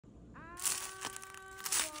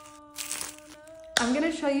I'm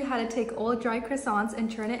gonna show you how to take old dry croissants and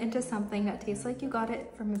turn it into something that tastes like you got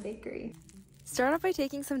it from a bakery. Start off by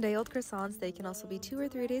taking some day-old croissants. They can also be 2 or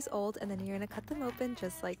 3 days old, and then you're going to cut them open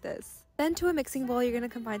just like this. Then to a mixing bowl, you're going to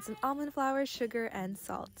combine some almond flour, sugar, and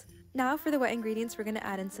salt. Now for the wet ingredients, we're going to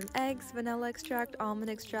add in some eggs, vanilla extract, almond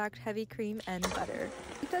extract, heavy cream, and butter.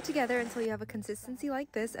 Keep that together until you have a consistency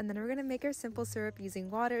like this, and then we're going to make our simple syrup using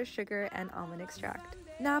water, sugar, and almond extract.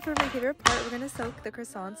 Now for my favorite part, we're going to soak the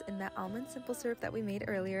croissants in that almond simple syrup that we made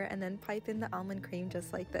earlier, and then pipe in the almond cream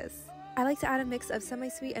just like this. I like to add a mix of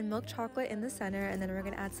semi-sweet and milk chocolate in the center, and then we're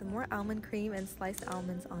going to add some more almond cream and sliced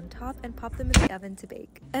almonds on top and pop them in the oven to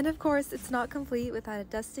bake. And of course, it's not complete without a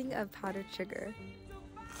dusting of powdered sugar.